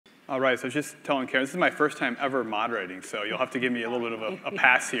All right, so just telling Karen, this is my first time ever moderating, so you'll have to give me a little bit of a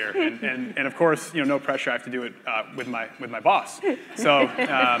pass here. And of course, no pressure, I have to do it with my boss. So,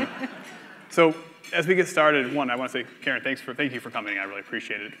 so as we get started, one, I want to say, Karen, thank you for coming. I really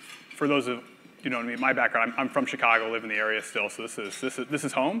appreciate it. For those of you know what I mean, my background, I'm from Chicago, live in the area still, so this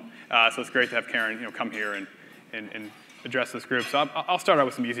is home. So it's great to have Karen come here and address this group. So I'll start out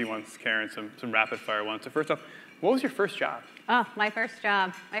with some easy ones, Karen, some rapid fire ones. So first off, what was your first job? Oh, my first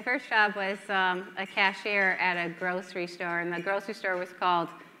job. My first job was a cashier at a grocery store, and the grocery store was called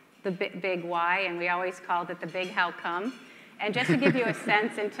the Big Y, and we always called it the Big How Come. And just to give you a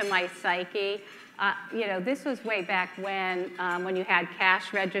sense into my psyche, this was way back when you had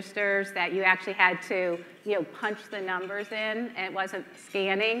cash registers that you actually had to, punch the numbers in, and it wasn't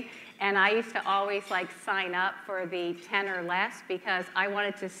scanning. And I used to always sign up for the 10 or less because I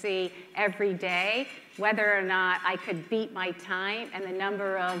wanted to see every day whether or not I could beat my time and the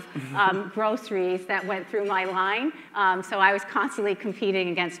number of groceries that went through my line. So I was constantly competing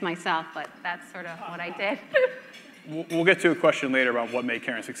against myself, but that's sort of what I did. We'll get to a question later about what made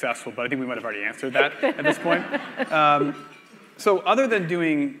Karen successful, but I think we might have already answered that at this point. So other than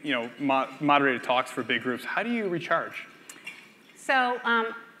doing moderated talks for big groups, how do you recharge? So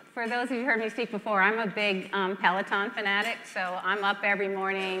for those of you who heard me speak before, I'm a big Peloton fanatic, so I'm up every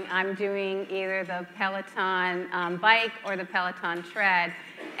morning. I'm doing either the Peloton bike or the Peloton tread,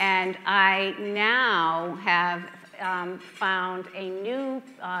 and I now have found a new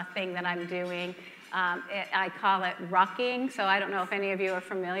thing that I'm doing. I call it rucking, so I don't know if any of you are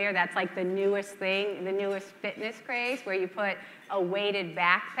familiar. That's like the newest thing, the newest fitness craze, where you put a weighted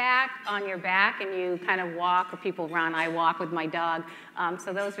backpack on your back and you kind of walk, or people run, I walk with my dog.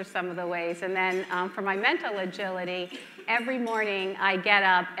 So those are some of the ways. And then for my mental agility, every morning I get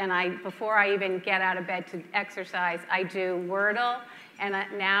up and before I even get out of bed to exercise, I do Wordle. And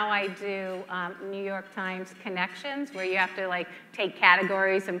now I do New York Times connections, where you have to take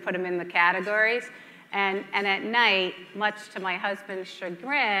categories and put them in the categories. And at night, much to my husband's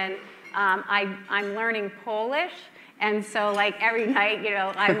chagrin, I'm learning Polish. And so every night,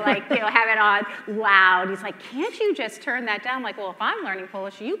 I'm have it on loud. He's like, can't you just turn that down? I'm like, well, if I'm learning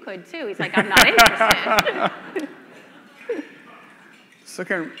Polish, you could too. He's like, I'm not interested. So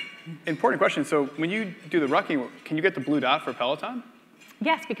Karen, important question. So when you do the rucking, can you get the blue dot for Peloton?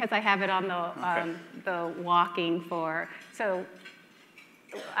 Yes, because I have it on the walking for, so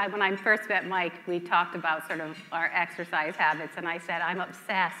when I first met Mike, we talked about sort of our exercise habits, and I said, I'm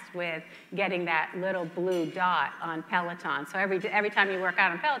obsessed with getting that little blue dot on Peloton. So every time you work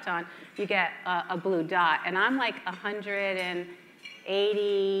out on Peloton, you get a blue dot, and I'm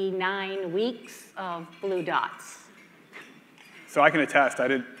 189 weeks of blue dots. So I can attest, I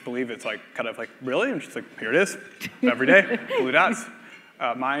didn't believe it's really? And she's like, here it is, every day, blue dots.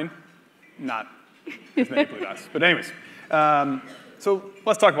 Mine, not as many blue dots. But anyways, so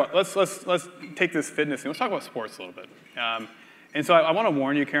let's talk about, let's take this fitness and let's talk about sports a little bit. And so I want to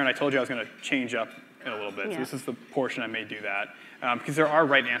warn you, Karen, I told you I was going to change up in a little bit. Yeah. So this is the portion I may do that, because there are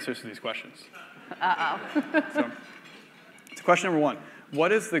right answers to these questions. Uh-oh. So question number one,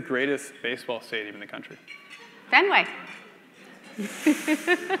 what is the greatest baseball stadium in the country? Fenway. You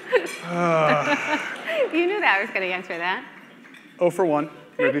knew that I was going to answer that. 0 for 1,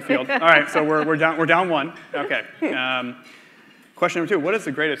 Wrigley Field. All right, so we're down 1. Okay. Question number 2, what is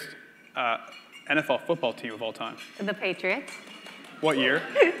the greatest NFL football team of all time? The Patriots. What year?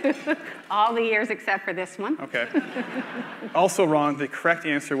 All the years except for this one. Okay. Also wrong. The correct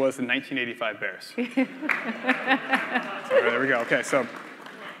answer was the 1985 Bears. So there we go. Okay, so.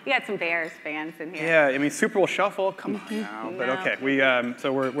 You had some Bears fans in here. Yeah, I mean, Super Bowl Shuffle, come on now. But okay,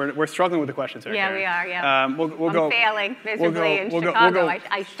 so we're struggling with the questions here. Yeah, Karen. we are, yeah. I'm failing visibly in Chicago.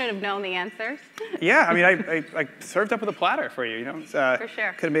 I should have known the answers. Yeah, I mean, I served up with a platter for you, For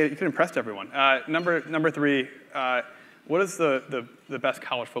sure. Could have impressed everyone. Number 3, what is the best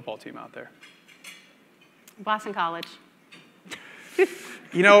college football team out there? Boston College.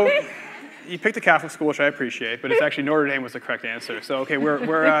 You picked a Catholic school, which I appreciate, but it's actually Notre Dame was the correct answer. So okay,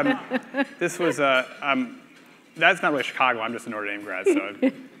 this was that's not really Chicago. I'm just a Notre Dame grad, so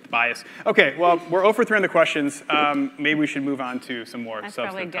bias. Okay, well we're 0 for 3 on the questions. Maybe we should move on to some more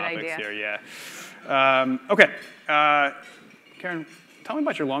substantive topics here. Yeah. Okay, Karen, tell me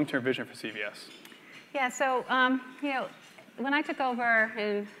about your long-term vision for CVS. Yeah. So when I took over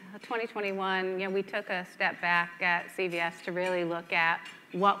in 2021, we took a step back at CVS to really look at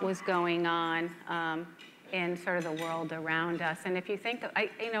what was going on in sort of the world around us. And if you think, I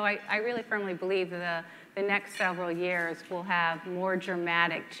really firmly believe that the next several years will have more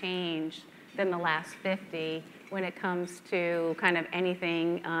dramatic change than the last 50 when it comes to kind of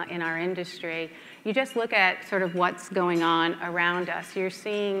anything in our industry. You just look at sort of what's going on around us. You're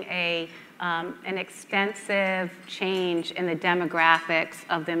seeing an extensive change in the demographics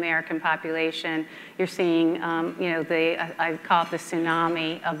of the American population. You're seeing, I call it the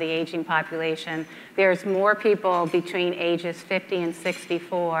tsunami of the aging population. There's more people between ages 50 and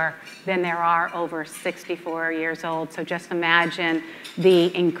 64 than there are over 64 years old. So just imagine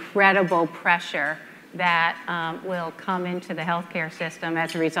the incredible pressure that will come into the healthcare system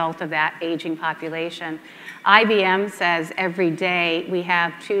as a result of that aging population. IBM says every day we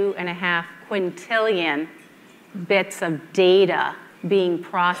have 2.5 quintillion bits of data being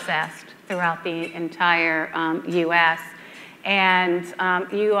processed throughout the entire US. And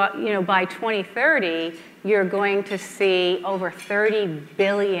by 2030, you're going to see over 30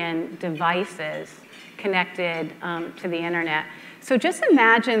 billion devices connected to the internet. So just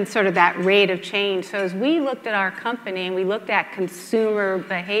imagine sort of that rate of change. So as we looked at our company and we looked at consumer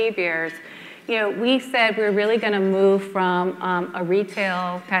behaviors, we said we're really going to move from a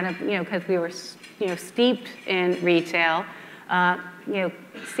retail kind of, because we were, steeped in retail.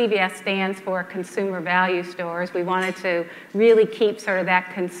 CVS stands for Consumer Value Stores. We wanted to really keep sort of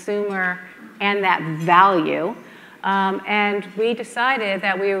that consumer and that value. And we decided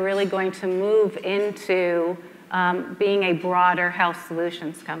that we were really going to move into being a broader health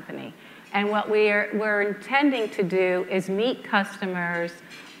solutions company. And what we're intending to do is meet customers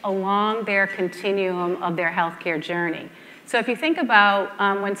along their continuum of their healthcare journey. So if you think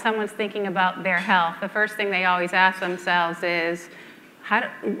about when someone's thinking about their health, the first thing they always ask themselves is, how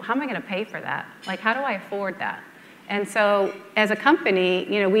am I going to pay for that? Like, how do I afford that? And so as a company,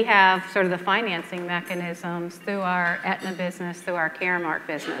 we have sort of the financing mechanisms through our Aetna business, through our Caremark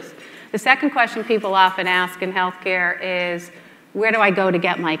business. The second question people often ask in healthcare is, where do I go to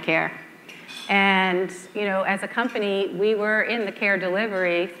get my care? And as a company, we were in the care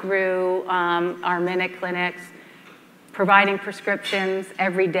delivery through our Minute clinics, providing prescriptions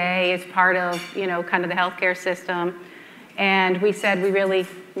every day as part of kind of the healthcare system. And we said we really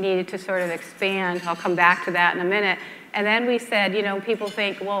needed to sort of expand. I'll come back to that in a minute. And then we said, people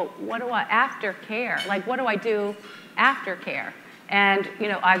think, well, after care? Like, what do I do after care? And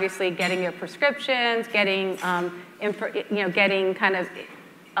obviously, getting your prescriptions, getting getting kind of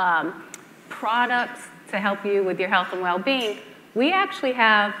products to help you with your health and well-being. We actually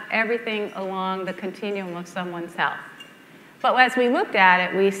have everything along the continuum of someone's health. But as we looked at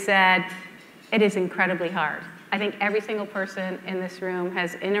it, we said it is incredibly hard. I think every single person in this room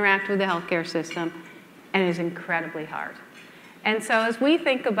has interacted with the healthcare system, and it is incredibly hard. And so as we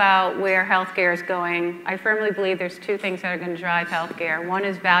think about where healthcare is going, I firmly believe there's two things that are going to drive healthcare. One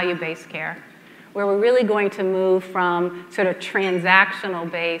is value-based care, where we're really going to move from sort of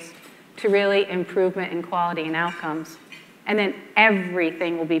transactional-based to really improvement in quality and outcomes. And then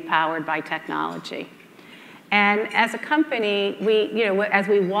everything will be powered by technology. And as a company, as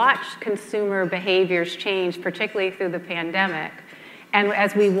we watch consumer behaviors change, particularly through the pandemic, and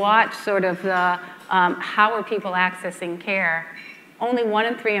as we watch sort of the how are people accessing care, only 1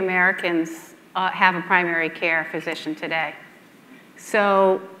 in 3 Americans have a primary care physician today.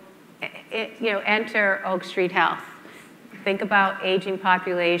 So, enter Oak Street Health. Think about aging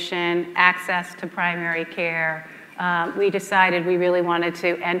population, access to primary care. We decided we really wanted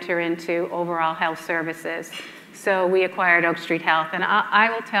to enter into overall health services. So we acquired Oak Street Health. And I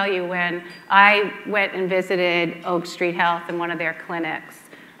will tell you, when I went and visited Oak Street Health in one of their clinics,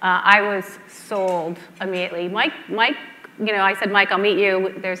 I was sold immediately. Mike, I said, Mike, I'll meet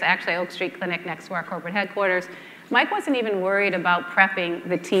you. There's actually Oak Street Clinic next to our corporate headquarters. Mike wasn't even worried about prepping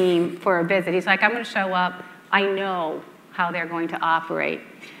the team for a visit. He's like, I'm going to show up. I know how they're going to operate.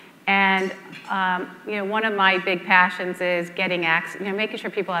 And one of my big passions is getting access, making sure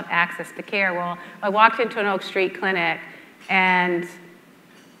people have access to care. Well, I walked into an Oak Street clinic, and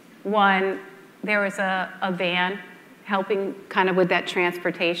there was a van helping kind of with that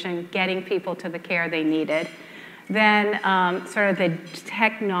transportation, getting people to the care they needed. Then sort of the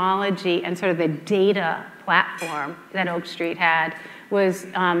technology and sort of the data platform that Oak Street had was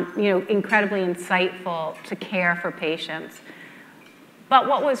incredibly insightful to care for patients. But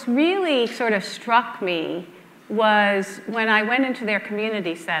what was really sort of struck me was when I went into their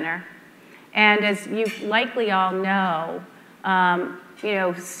community center, and as you likely all know,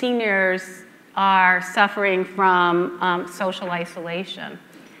 seniors are suffering from social isolation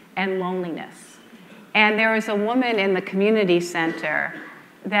and loneliness. And there was a woman in the community center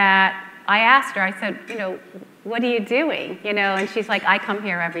that I asked her, I said, what are you doing? And she's like, I come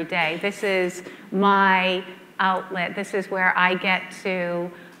here every day. This is my outlet. This is where I get to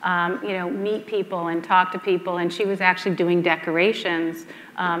meet people and talk to people. And she was actually doing decorations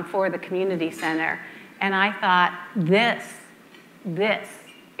for the community center. And I thought, this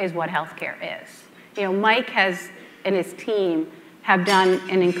is what healthcare is. Mike and his team have done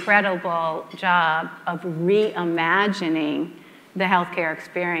an incredible job of reimagining the healthcare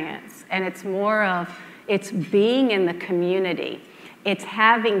experience. And it's more of, it's being in the community. It's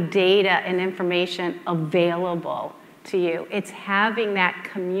having data and information available to you. It's having that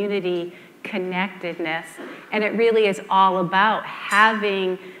community connectedness. And it really is all about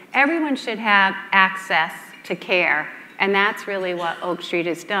everyone should have access to care. And that's really what Oak Street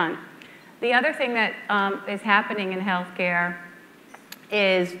has done. The other thing that is happening in healthcare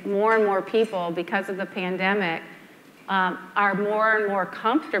is more and more people, because of the pandemic, are more and more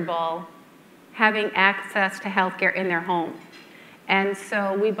comfortable having access to healthcare in their home. And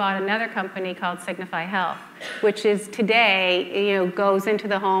so we bought another company called Signify Health, which is today, goes into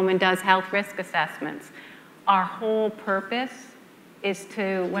the home and does health risk assessments. Our whole purpose is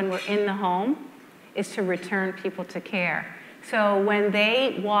to, when we're in the home, is to return people to care. So when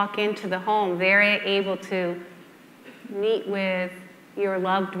they walk into the home, they're able to meet with your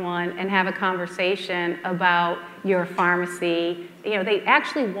loved one and have a conversation about your pharmacy. They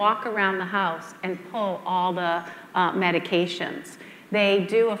actually walk around the house and pull all the medications. They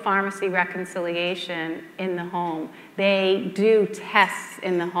do a pharmacy reconciliation in the home. They do tests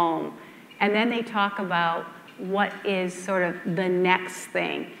in the home. And then they talk about what is sort of the next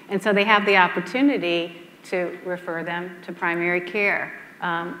thing. And so they have the opportunity to refer them to primary care,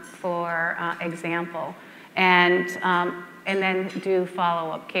 for example, and then do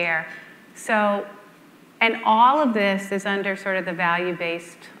follow-up care. So, and all of this is under sort of the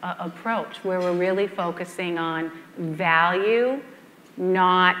value-based approach, where we're really focusing on value,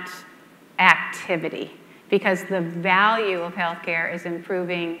 not activity. Because the value of healthcare is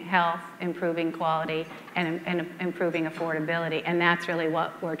improving health, improving quality, and improving affordability. And that's really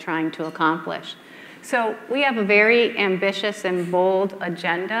what we're trying to accomplish. So we have a very ambitious and bold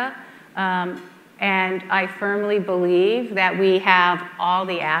agenda. And I firmly believe that we have all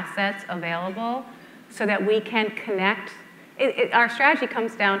the assets available so that we can connect. Our strategy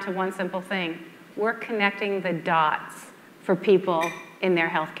comes down to one simple thing. We're connecting the dots for people in their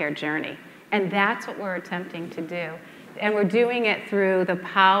healthcare journey. And that's what we're attempting to do. And we're doing it through the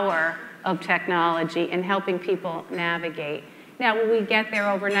power of technology and helping people navigate. Now, will we get there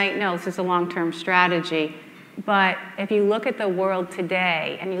overnight? No, this is a long-term strategy. But if you look at the world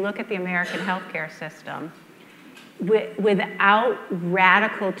today and you look at the American healthcare system, without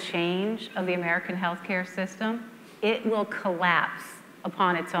radical change of the American healthcare system, it will collapse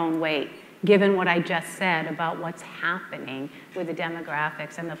upon its own weight, given what I just said about what's happening with the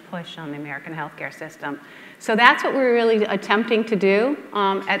demographics and the push on the American healthcare system. So that's what we're really attempting to do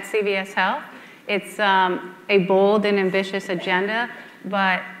at CVS Health. It's a bold and ambitious agenda,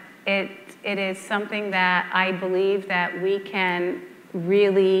 but it is something that I believe that we can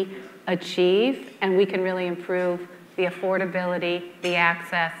really achieve, and we can really improve the affordability, the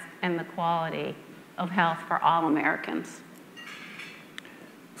access, and the quality of health for all Americans.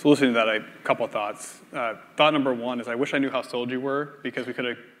 So listening to that, I have a couple of thoughts. Thought number one is I wish I knew how sold you were, because we could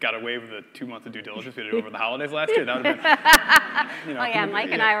have got away with the 2 months of due diligence we did over the holidays last year. That would have been, Oh yeah,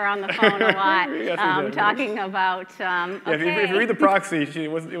 Mike and I were on the phone a lot talking about, yeah, if you read the proxy,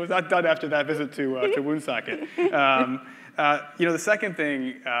 it was not done after that visit to Woonsocket. The second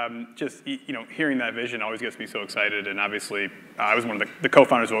thing, hearing that vision always gets me so excited. And obviously, I was one of the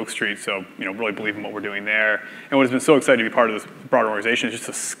co-founders of Oak Street, so really believe in what we're doing there. And what has been so exciting to be part of this broader organization is just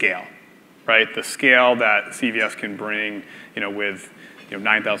the scale, right? The scale that CVS can bring, with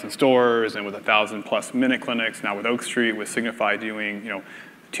 9,000 stores and with 1,000+ minute clinics. Now with Oak Street, with Signify doing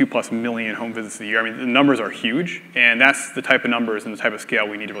 2+ million home visits a year. I mean, the numbers are huge, and that's the type of numbers and the type of scale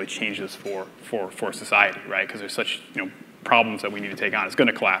we need to really change this for society, right? Because there's such problems that we need to take on. It's going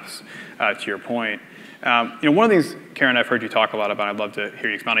to collapse, to your point. One of the things, Karen, I've heard you talk a lot about, I'd love to hear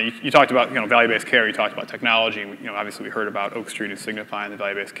you expound on. You talked about value-based care, you talked about technology, and obviously we heard about Oak Street and Signify and the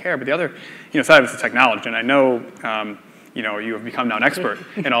value-based care, but the other side of it is the technology, and I know you have become now an expert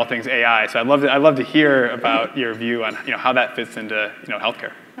in all things AI, so I'd love to hear about your view on how that fits into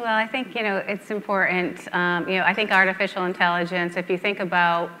healthcare. Well, I think it's important. I think artificial intelligence. If you think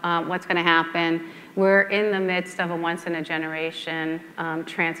about what's going to happen, we're in the midst of a once-in-a-generation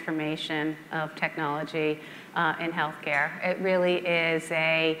transformation of technology in healthcare. It really is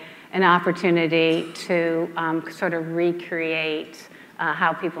an opportunity to sort of recreate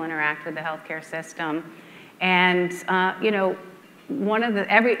how people interact with the healthcare system. And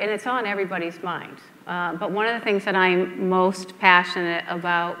and it's on everybody's mind. But one of the things that I'm most passionate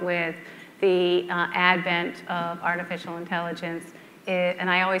about with the advent of artificial intelligence is, and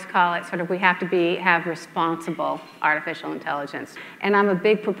I always call it sort of, we have to have responsible artificial intelligence. And I'm a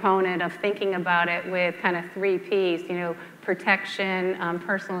big proponent of thinking about it with kind of 3 Ps, you know, protection,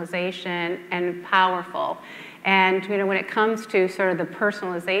 personalization, and powerful. And, you know, when it comes to sort of the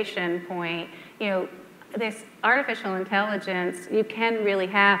personalization point, you know, this artificial intelligence, you can really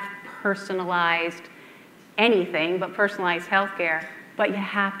have personalized anything but personalized healthcare, but you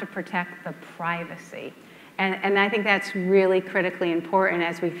have to protect the privacy. And I think that's really critically important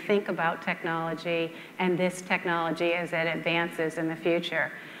as we think about technology and this technology as it advances in the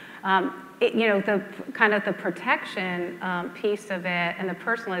future. You know, the kind of the protection piece of it and the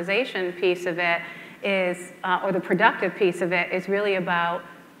personalization piece of it is, or the productive piece of it is really about,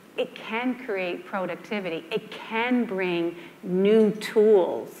 it can create productivity. It can bring new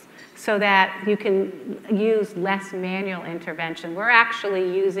tools so that you can use less manual intervention. We're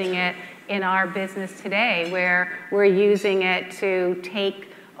actually using it in our business today, where we're using it to take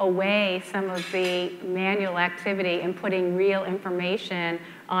away some of the manual activity and putting real information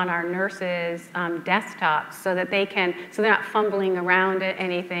on our nurses' desktops so that so they're not fumbling around at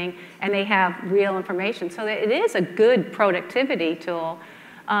anything, and they have real information. So that it is a good productivity tool.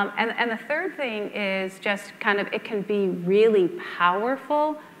 And the third thing is just kind of, it can be really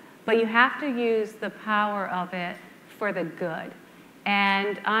powerful, but you have to use the power of it for the good.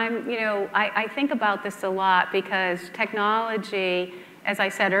 And I think about this a lot because technology, as I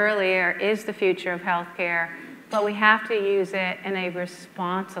said earlier, is the future of healthcare, but we have to use it in a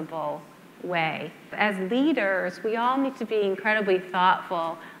responsible way. As leaders, we all need to be incredibly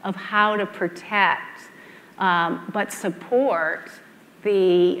thoughtful of how to protect, but support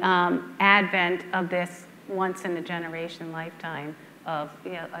the advent of this once-in-a-generation lifetime of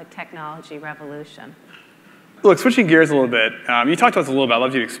a technology revolution. Look, switching gears a little bit, you talked about this a little bit. I'd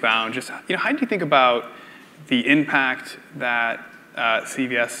love you to expound. Just, how do you think about the impact that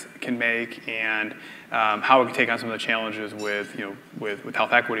CVS can make and how it can take on some of the challenges with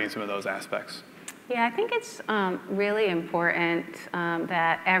health equity and some of those aspects? Yeah, I think it's really important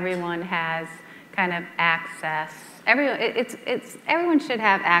that everyone has kind of access. Everyone should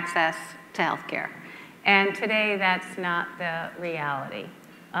have access to healthcare. And today, that's not the reality,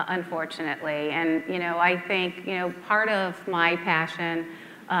 unfortunately. And, I think, part of my passion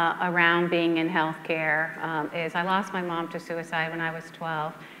around being in healthcare is I lost my mom to suicide when I was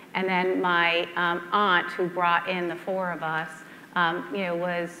 12. And then my aunt, who brought in the 4 of us,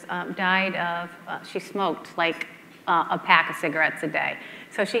 died of, she smoked like a pack of cigarettes a day.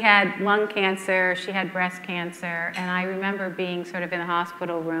 So she had lung cancer, she had breast cancer, and I remember being sort of in the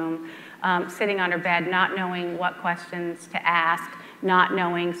hospital room, sitting on her bed, not knowing what questions to ask, not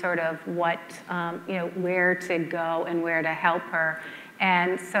knowing sort of what, where to go and where to help her.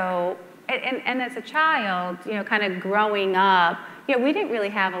 And so, and as a child, kind of growing up, we didn't really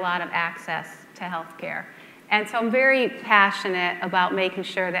have a lot of access to healthcare. And so I'm very passionate about making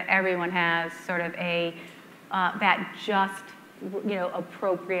sure that everyone has sort of that just,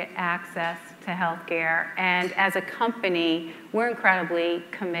 appropriate access to healthcare. And as a company, we're incredibly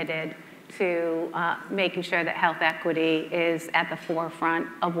committed to making sure that health equity is at the forefront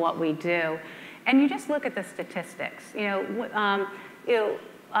of what we do. And you just look at the statistics.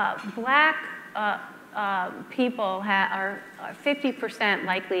 Black people are 50%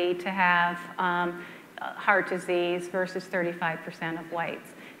 likely to have heart disease versus 35% of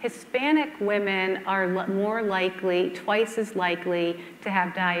whites. Hispanic women are more likely, twice as likely to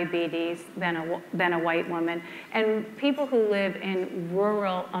have diabetes than a white woman. And people who live in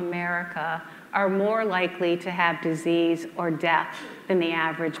rural America are more likely to have disease or death than the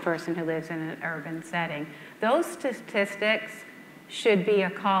average person who lives in an urban setting. Those statistics should be a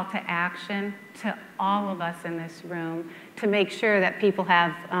call to action to all of us in this room to make sure that people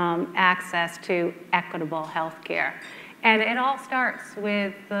have access to equitable health care. And it all starts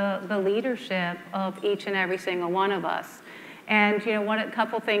with the leadership of each and every single one of us. And a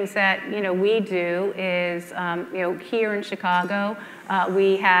couple things that we do is here in Chicago,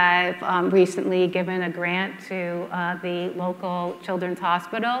 we have recently given a grant to the local children's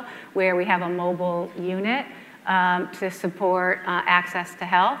hospital where we have a mobile unit to support access to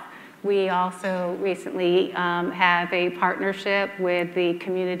health. We also recently have a partnership with the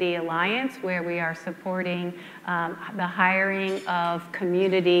Community Alliance where we are supporting the hiring of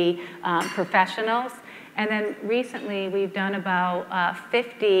community professionals. And then recently we've done about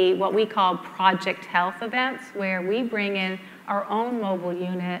 50 what we call Project Health events where we bring in our own mobile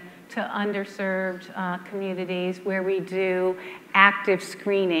unit to underserved communities where we do active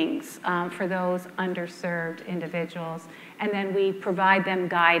screenings for those underserved individuals. And then we provide them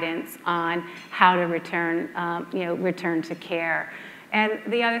guidance on how to return to care. And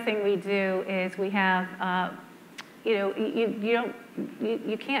the other thing we do is we have,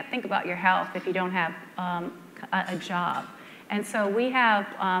 you can't think about your health if you don't have a job. And so we have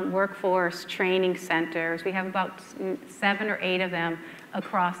workforce training centers. We have about 7 or 8 of them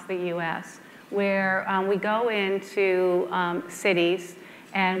across the US, where we go into cities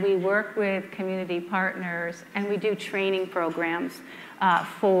and we work with community partners and we do training programs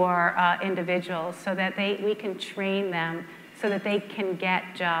for individuals so that we can train them so that they can get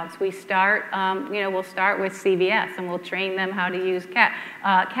jobs. We start, we'll start with CVS and we'll train them how to use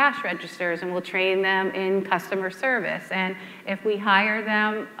cash registers, and we'll train them in customer service. And if we hire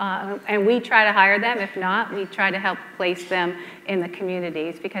them, and we try to hire them, if not, we try to help place them in the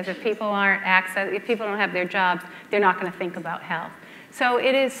communities, because if people don't have their jobs, they're not going to think about health. So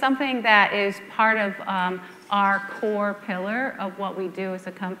it is something that is part of our core pillar of what we do as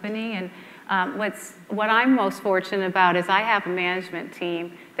a company. And what I'm most fortunate about is I have a management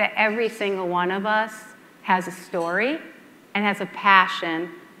team that every single one of us has a story and has a passion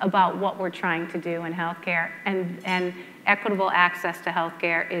about what we're trying to do in healthcare. And equitable access to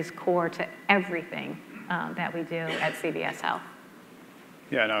healthcare is core to everything that we do at CVS Health.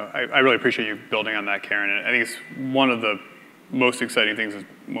 Yeah, no, I really appreciate you building on that, Karen. And I think it's one of the most exciting things is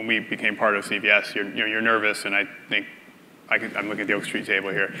when we became part of CVS, you're nervous, and I think I'm looking at the Oak Street table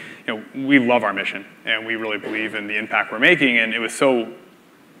here. We love our mission, and we really believe in the impact we're making. And it was so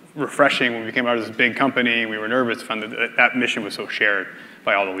refreshing when we became out of this big company. We were nervous to find that mission was so shared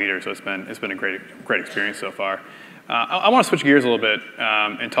by all the leaders. So it's been a great experience so far. I want to switch gears a little bit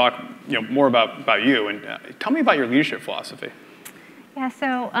and talk more about you. And tell me about your leadership philosophy. Yeah,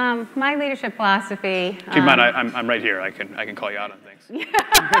 so my leadership philosophy. Keep in mind, I'm right here. I can call you out on things.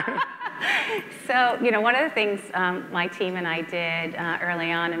 So, one of the things my team and I did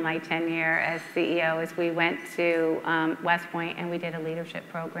early on in my tenure as CEO is we went to West Point and we did a leadership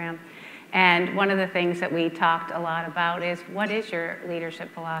program. And one of the things that we talked a lot about is, what is your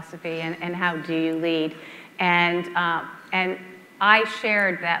leadership philosophy and how do you lead? And I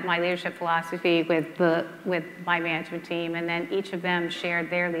shared my leadership philosophy with my management team, and then each of them shared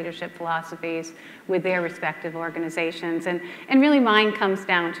their leadership philosophies with their respective organizations. And really mine comes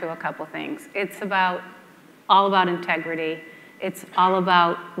down to a couple things. It's all about integrity. It's all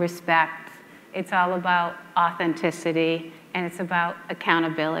about respect. It's all about authenticity, and it's about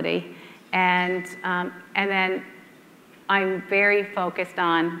accountability. And then I'm very focused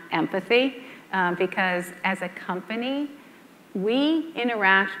on empathy because as a company, we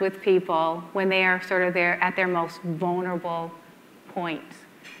interact with people when they are at their most vulnerable point.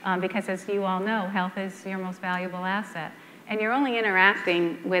 Because as you all know, health is your most valuable asset. And you're only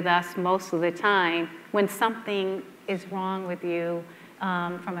interacting with us most of the time when something is wrong with you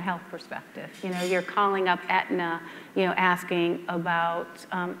from a health perspective. You're calling up Aetna, asking about,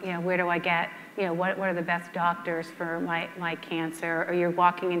 where do I get, what are the best doctors for my cancer, or you're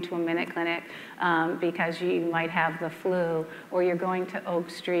walking into a Minute Clinic because you might have the flu, or you're going to Oak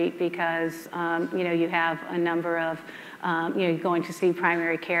Street because, you have a number of, you're going to see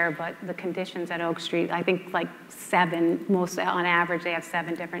primary care, but the conditions at Oak Street, I think like 7, most on average, they have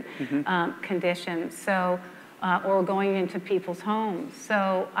 7 different conditions. So, or going into people's homes.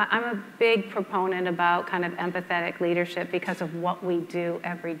 So I'm a big proponent about kind of empathetic leadership because of what we do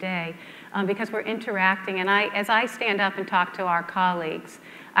every day, because we're interacting. And as I stand up and talk to our colleagues,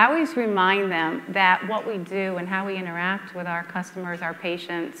 I always remind them that what we do and how we interact with our customers, our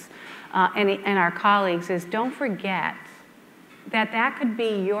patients, and our colleagues is, don't forget that could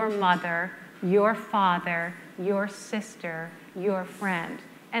be your mother, your father, your sister, your friend.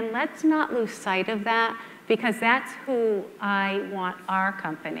 And let's not lose sight of that, because that's who I want our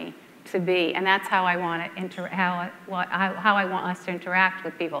company to be, and that's how I want how I want us to interact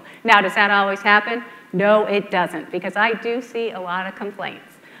with people. Now, does that always happen? No, it doesn't, because I do see a lot of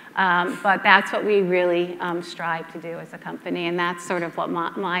complaints. But that's what we really strive to do as a company, and that's sort of what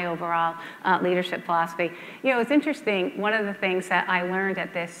my overall leadership philosophy. It's interesting. One of the things that I learned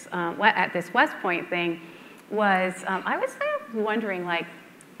at this West Point thing was I was kind of wondering,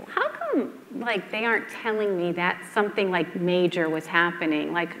 how come they aren't telling me that something major was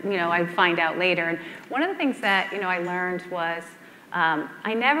happening? I find out later. And one of the things that I learned was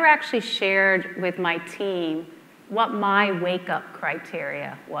I never actually shared with my team what my wake-up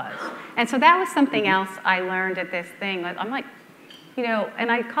criteria was. And so that was something else I learned at this thing. I'm like,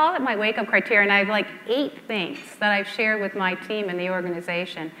 and I call it my wake-up criteria, and I have like 8 things that I've shared with my team and the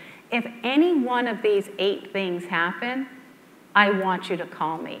organization. If any one of these 8 things happen, I want you to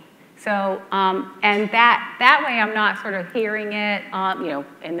call me. So, and that way I'm not sort of hearing it,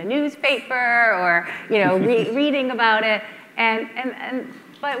 in the newspaper or, reading about it.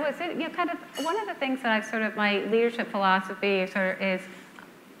 But was it, kind of one of the things that I've sort of, my leadership philosophy sort of is,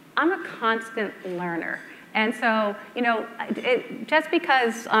 I'm a constant learner. And so, just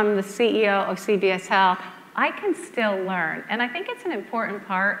because I'm the CEO of CVS Health, I can still learn. And I think it's an important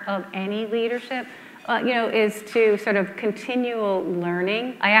part of any leadership, is to sort of continual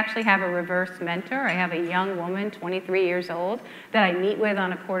learning. I actually have a reverse mentor. I have a young woman, 23 years old, that I meet with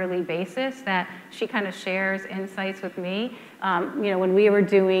on a quarterly basis, that she kind of shares insights with me. When we were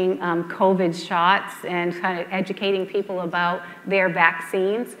doing COVID shots and kind of educating people about their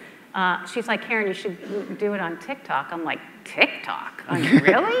vaccines, she's like, Karen, you should do it on TikTok. I'm like, TikTok?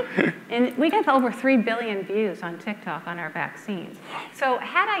 Really? And we get over 3 billion views on TikTok on our vaccines. So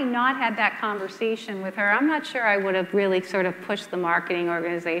had I not had that conversation with her, I'm not sure I would have really sort of pushed the marketing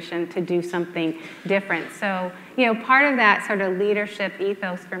organization to do something different. So, part of that sort of leadership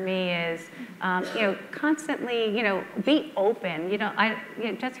ethos for me is, constantly, be open.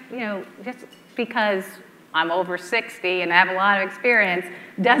 Just because I'm over 60 and I have a lot of experience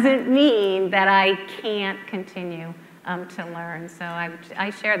doesn't mean that I can't continue to learn. So I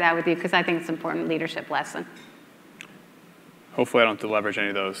share that with you because I think it's an important leadership lesson. Hopefully I don't have to leverage any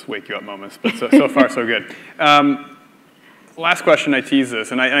of those wake you up moments, but so far so good. Last question, I tease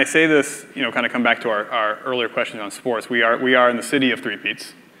this, and I say this, kind of come back to our earlier questions on sports. We are in the city of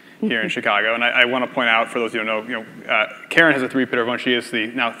three-peats here in Chicago, and I want to point out, for those who don't know, Karen has a three-peat of one. She is the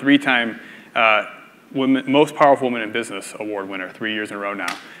now 3-time Most Powerful Woman in Business award winner, 3 years in a row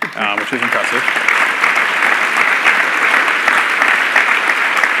now, which is impressive.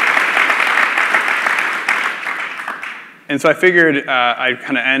 And so I figured I'd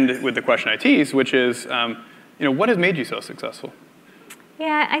kind of end with the question I teased, which is, what has made you so successful?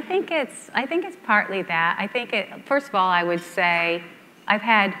 Yeah, I think it's partly that. I think first of all, I would say I've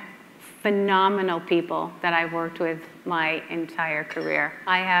had phenomenal people that I've worked with my entire career.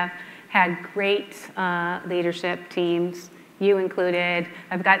 I have had great leadership teams, you included.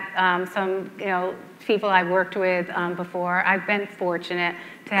 I've got some, people I've worked with before. I've been fortunate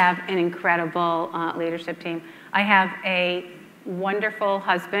to have an incredible leadership team. I have a wonderful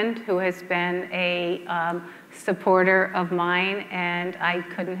husband who has been a supporter of mine, and I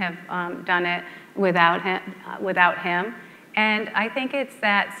couldn't have done it without him. And I think it's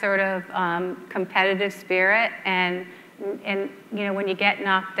that sort of competitive spirit and when you get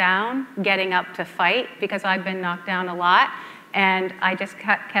knocked down, getting up to fight, because I've been knocked down a lot, and I just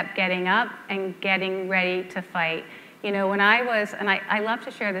kept getting up and getting ready to fight. When I was, and I love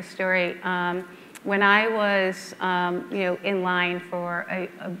to share this story, when I was, in line for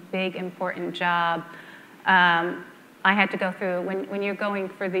a big, important job, I had to go through, when you're going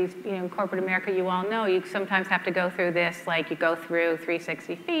for these, in corporate America, you all know, you sometimes have to go through this, like you go through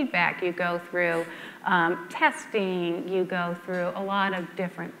 360 feedback, you go through testing, you go through a lot of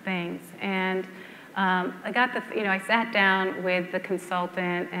different things. And I sat down with the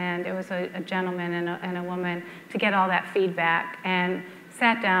consultant, and it was a gentleman and a woman, to get all that feedback. And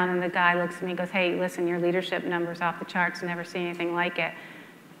sat down, and the guy looks at me and goes, hey, listen, your leadership number's off the charts, never seen anything like it,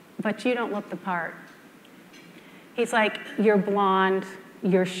 but you don't look the part. He's like, you're blonde,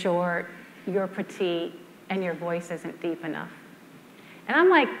 you're short, you're petite, and your voice isn't deep enough. And I'm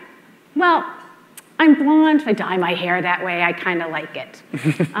like, well, I'm blonde, I dye my hair that way, I kind of like it.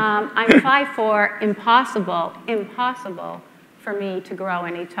 I'm 5'4", impossible for me to grow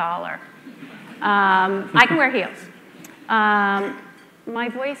any taller. I can wear heels. My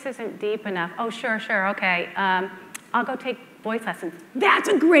voice isn't deep enough. Oh, sure, okay. I'll go take voice lessons. That's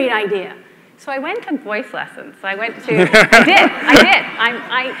a great idea. So I went to voice lessons. I did.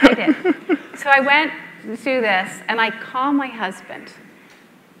 So I went to this, and I call my husband.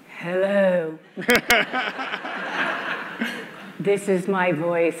 Hello. This is my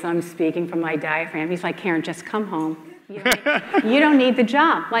voice. I'm speaking from my diaphragm. He's like, Karen, just come home. You don't need the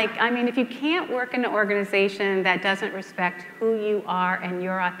job. If you can't work in an organization that doesn't respect who you are and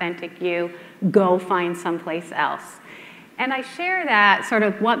your authentic you, go find someplace else. And I share that sort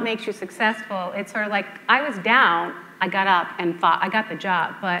of what makes you successful. It's sort of like, I was down, I got up and fought, I got the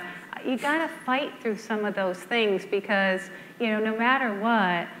job, but you gotta fight through some of those things because, no matter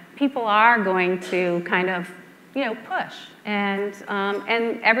what, people are going to kind of, push. And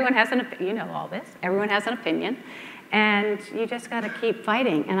everyone has an opinion, all this, everyone has an opinion. And you just got to keep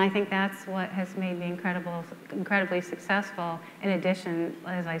fighting. And I think that's what has made me incredibly successful, in addition,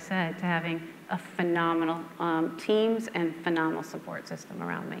 as I said, to having a phenomenal teams and phenomenal support system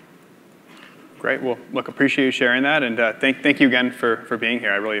around me. Great. Well, look, appreciate you sharing that. And thank you again for being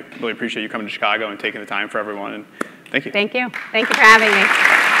here. I really appreciate you coming to Chicago and taking the time for everyone. And thank you. Thank you. Thank you for having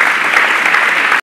me.